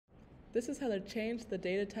This is how to change the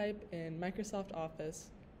data type in Microsoft Office.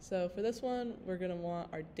 So for this one, we're going to want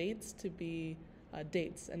our dates to be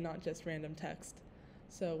dates and not just random text.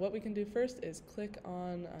 So what we can do first is click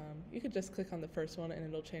on, you could just click on the first one and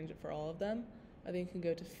it'll change it for all of them. And then you can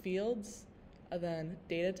go to Fields, and then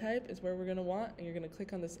Data Type is where we're going to want, and you're going to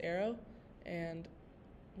click on this arrow, and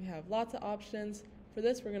we have lots of options. For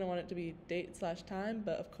this, we're going to want it to be date/time,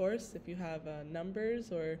 but of course, if you have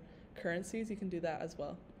numbers or currencies, you can do that as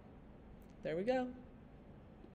well. There we go.